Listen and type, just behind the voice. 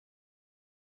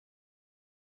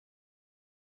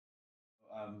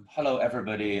Hello,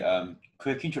 everybody.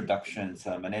 Quick introductions.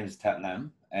 My name is Ted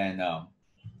Lam, and um,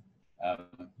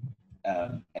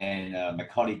 my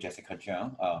colleague Jessica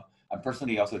Cheung. I'm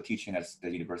personally also teaching at the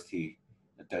university,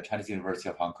 the Chinese University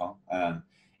of Hong Kong.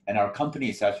 And our company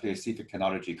is actually a civic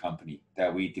technology company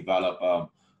that we develop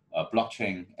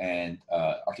blockchain and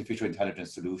artificial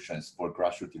intelligence solutions for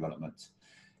grassroots development.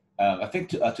 I think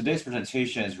today's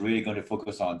presentation is really going to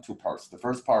focus on two parts. The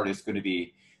first part is going to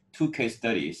be two case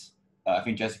studies. I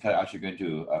think Jessica is actually going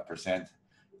to present.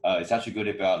 It's actually good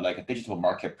about like a digital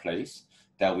marketplace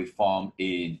that we form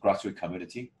in grassroots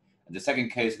community. And the second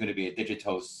case is going to be a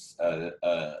digital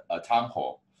town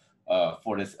hall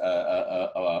for this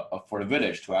for the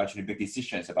village to actually make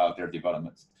decisions about their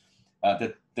development.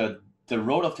 The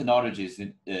role of technologies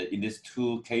in these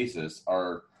two cases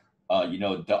are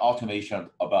the automation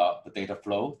about the data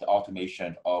flow, the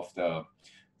automation of the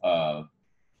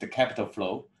capital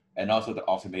flow, and also the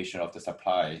automation of the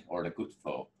supply or the good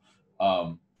flow.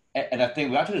 And I think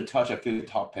we actually touch a few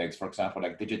topics, for example,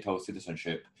 like digital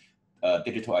citizenship,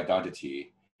 digital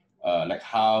identity, like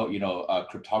how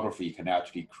cryptography can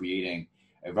actually creating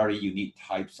a very unique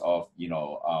types of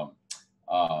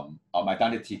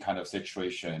identity kind of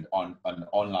situation on an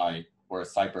online or a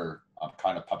cyber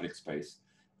kind of public space.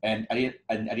 And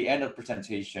at the end of the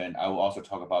presentation, I will also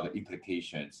talk about the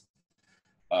implications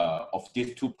of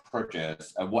these two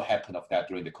projects and what happened of that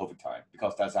during the COVID time,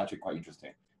 because that's actually quite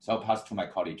interesting. So I'll pass to my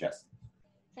colleague, Jess.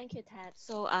 Thank you, Ted.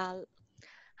 So, hi,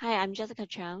 I'm Jessica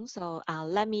Cheung. So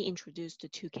let me introduce the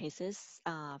two cases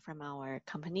from our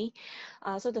company.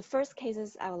 So the first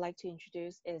cases I would like to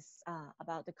introduce is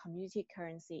about the community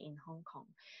currency in Hong Kong.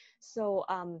 So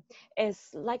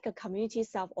it's like a community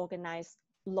self-organized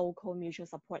local mutual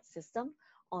support system,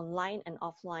 online and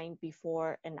offline,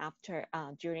 before and after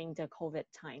during the COVID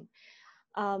time.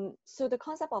 So the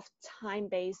concept of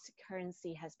time-based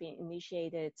currency has been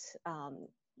initiated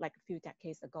like a few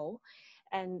decades ago.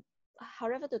 And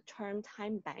however, the term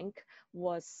time bank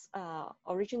was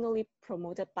originally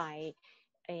promoted by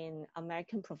an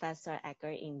American professor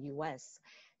Edgar in US.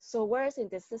 So whereas in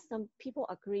this system, people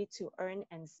agree to earn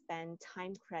and spend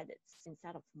time credits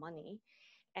instead of money.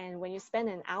 And when you spend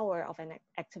an hour of an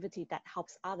activity that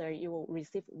helps others, you will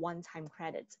receive one-time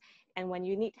credit. And when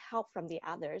you need help from the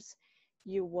others,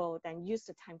 you will then use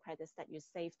the time credits that you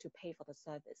save to pay for the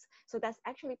service. So that's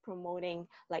actually promoting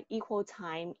like equal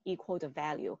time, equal the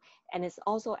value. And it's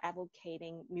also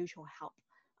advocating mutual help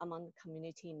among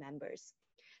community members.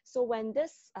 So when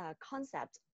this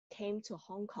concept came to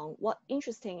Hong Kong, what's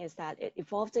interesting is that it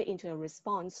evolved into a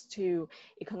response to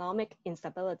economic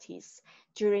instabilities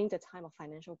during the time of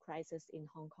financial crisis in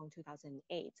Hong Kong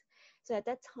 2008. So at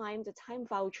that time, the time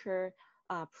voucher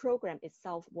program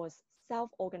itself was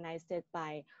self-organized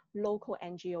by local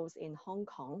NGOs in Hong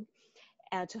Kong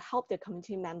to help the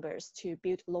community members to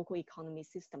build local economy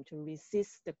system to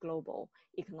resist the global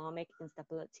economic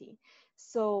instability.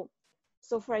 So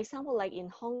for example, like in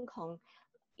Hong Kong,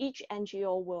 each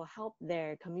NGO will help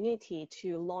their community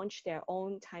to launch their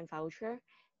own time voucher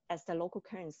as the local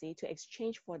currency to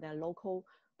exchange for their local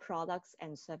products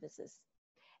and services.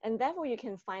 And therefore, you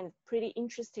can find a pretty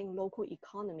interesting local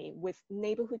economy with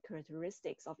neighborhood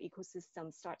characteristics of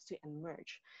ecosystem starts to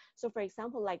emerge. So for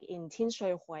example, like in Tin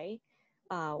Shui Hui,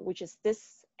 which is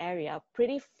this area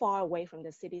pretty far away from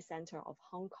the city center of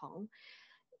Hong Kong,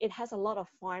 it has a lot of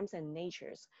farms and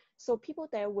natures. So people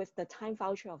there with the time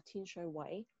voucher of Tin Shui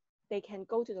Wei, they can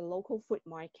go to the local food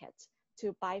market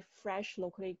to buy fresh,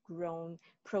 locally grown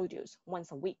produce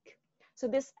once a week. So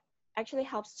this actually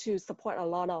helps to support a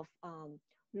lot of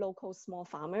local small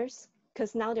farmers,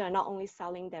 because now they are not only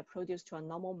selling their produce to a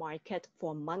normal market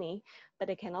for money, but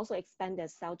they can also expand their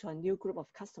sale to a new group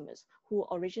of customers who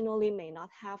originally may not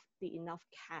have the enough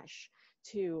cash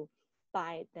to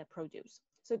buy their produce.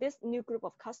 So this new group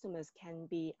of customers can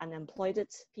be unemployed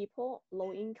people,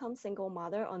 low income, single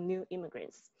mother, or new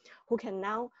immigrants who can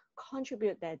now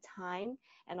contribute their time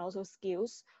and also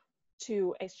skills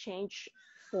to exchange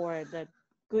for the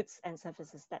goods and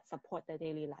services that support their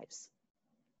daily lives.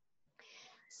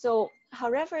 So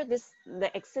however,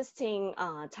 the existing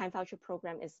time voucher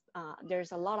program is,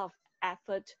 there's a lot of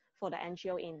effort for the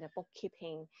NGO in the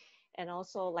bookkeeping and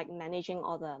also like managing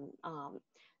all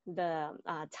the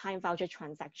time voucher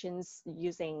transactions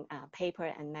using paper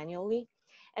and manually.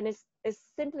 And it's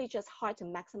simply just hard to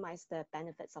maximize the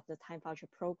benefits of the time voucher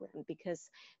program because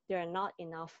there are not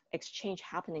enough exchange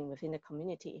happening within the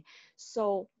community.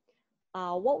 So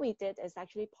what we did is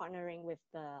actually partnering with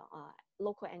the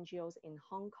local NGOs in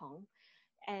Hong Kong,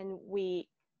 and we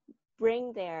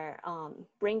bring their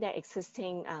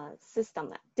existing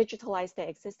system, digitalize their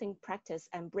existing practice,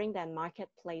 and bring their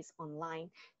marketplace online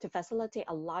to facilitate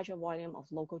a larger volume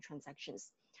of local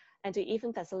transactions, and to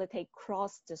even facilitate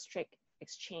cross-district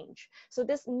exchange. So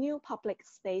this new public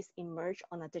space emerged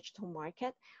on a digital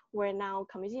market where now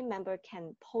community member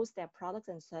can post their products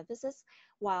and services,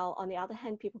 while on the other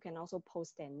hand, people can also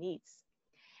post their needs.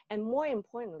 And more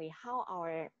importantly, how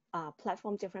our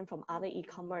platform different from other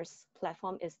e-commerce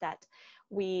platform is that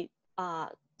we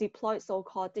deploy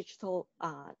so-called digital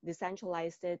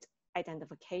decentralized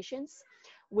identifications,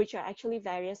 which are actually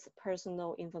various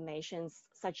personal informations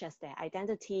such as their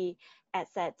identity,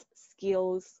 assets,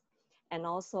 skills, and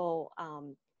also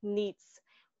needs,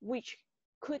 which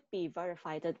could be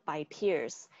verified by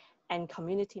peers and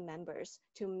community members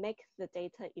to make the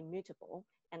data immutable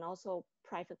and also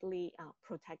privately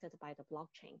protected by the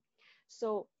blockchain.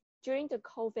 So during the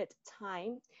COVID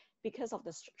time, because of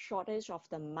the shortage of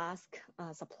the mask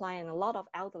supply, and a lot of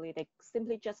elderly, they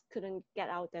simply just couldn't get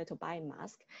out there to buy a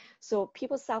mask. So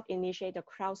people self-initiate the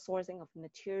crowdsourcing of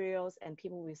materials and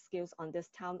people with skills on this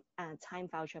time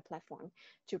voucher platform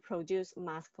to produce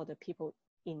masks for the people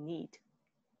in need.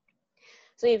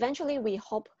 So eventually we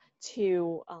hope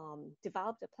to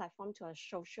develop the platform to a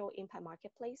social impact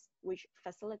marketplace, which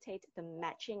facilitate the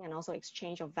matching and also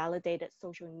exchange of validated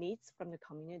social needs from the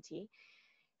community,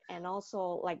 and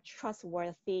also like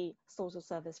trustworthy social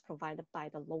service provided by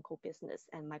the local business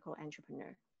and micro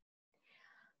entrepreneur.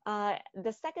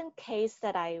 The second case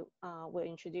that I will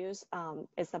introduce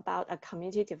is about a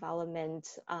community development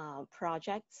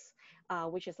project,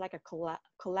 which is like a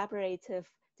collaborative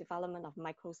development of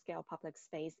micro-scale public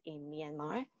space in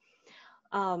Myanmar.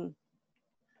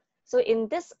 So in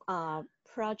this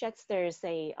project, there's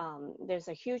a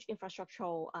huge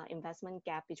infrastructural investment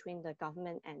gap between the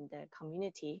government and the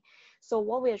community. So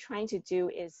what we are trying to do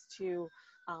is to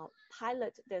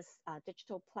pilot this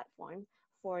digital platform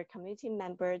for community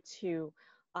member to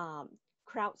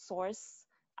crowdsource,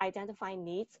 identify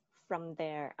needs from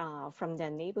their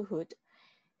neighborhood,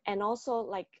 and also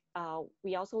like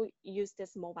we also use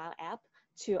this mobile app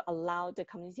to allow the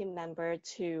community member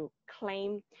to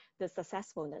claim the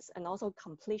successfulness and also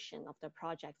completion of the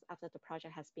project after the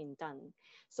project has been done.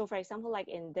 So for example, like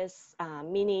in this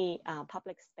mini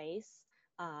public space,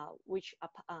 which a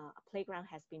playground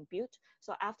has been built.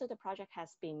 So after the project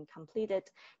has been completed,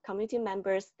 community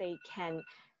members, they can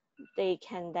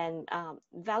then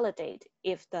validate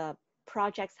if the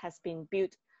project has been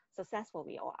built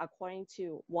successfully or according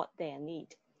to what they need.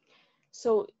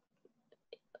 So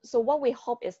what we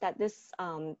hope is that this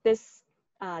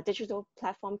digital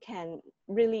platform can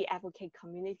really advocate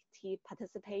community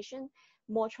participation,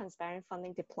 more transparent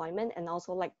funding deployment, and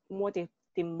also like more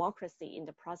democracy in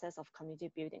the process of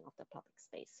community building of the public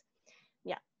space.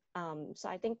 Yeah. So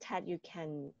I think Ted, you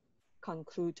can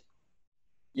conclude.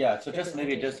 Yeah, so just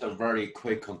maybe just a very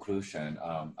quick conclusion.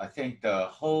 I think the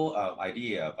whole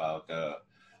idea about the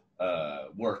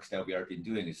work that we have been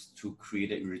doing is to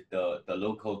create the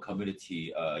local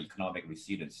community economic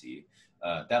resiliency.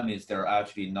 That means they're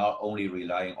actually not only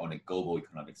relying on a global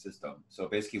economic system. So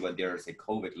basically when there is a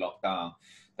COVID lockdown,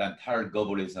 the entire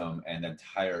globalism and the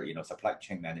entire supply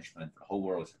chain management for the whole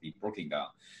world is being broken down.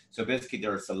 So basically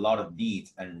there's a lot of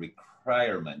needs and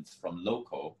requirements from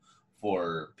local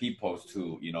for people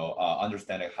to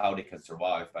understand how they can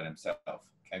survive by themselves.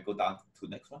 Can go down to the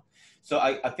next one. So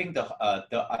I think the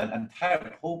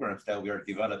entire programs that we are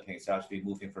developing is actually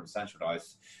moving from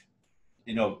centralized.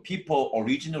 People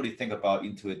originally think about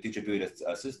into a distributed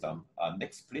system.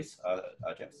 Next, please,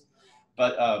 Jess.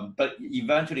 But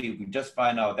eventually we just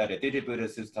find out that a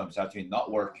distributed system is actually not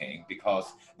working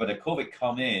because when the COVID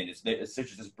come in, it's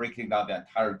essentially just breaking down the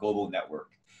entire global network.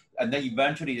 And then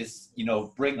eventually this,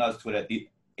 bring us to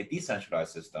a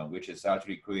decentralized system, which is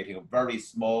actually creating a very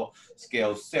small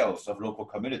scale cells of local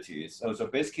communities. So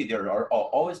basically there are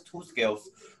always two scales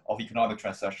of economic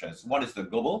transactions. One is the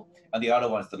global and the other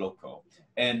one is the local.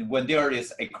 And when there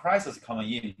is a crisis coming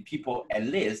in, people at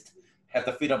least have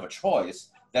the freedom of choice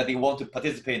that they want to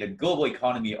participate in the global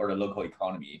economy or the local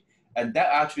economy. And that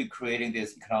actually creating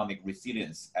this economic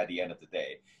resilience at the end of the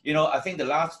day. I think the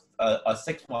last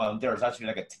 6 months, there's actually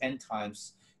like a 10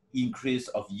 times increase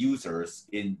of users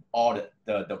in all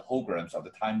the programs of the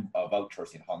time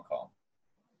vouchers in Hong Kong.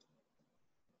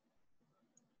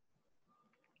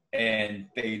 And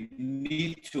they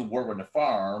need to work on the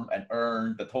farm and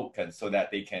earn the tokens so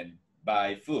that they can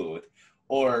buy food.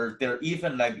 Or there are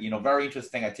even like, very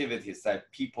interesting activities that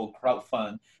people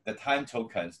crowdfund the time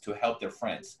tokens to help their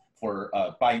friends for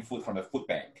buying food from a food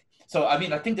bank. So, I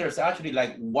mean, I think there's actually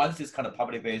like once this kind of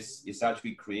public base is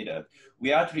actually created,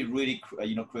 we actually really,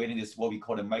 creating this what we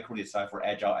call a micro design for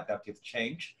agile adaptive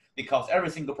change, because every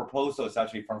single proposal is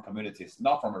actually from communities,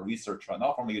 not from a researcher,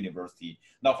 not from a university,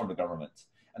 not from the government.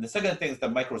 And the second thing is the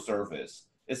microservice.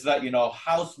 It's that,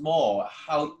 how small,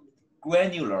 how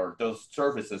granular those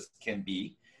services can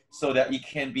be, so that it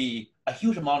can be a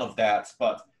huge amount of that,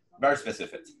 but very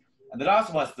specific. And the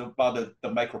last one is about the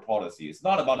micro policy. It's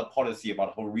not about a policy about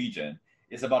a whole region.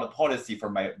 It's about a policy for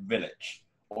my village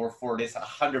or for this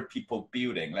 100 people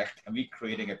building. Like, can we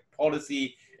creating a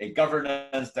policy, a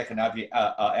governance that can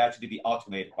actually be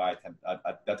automated by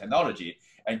the technology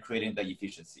and creating the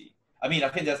efficiency? I mean, I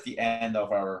think that's the end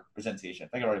of our presentation.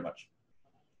 Thank you very much.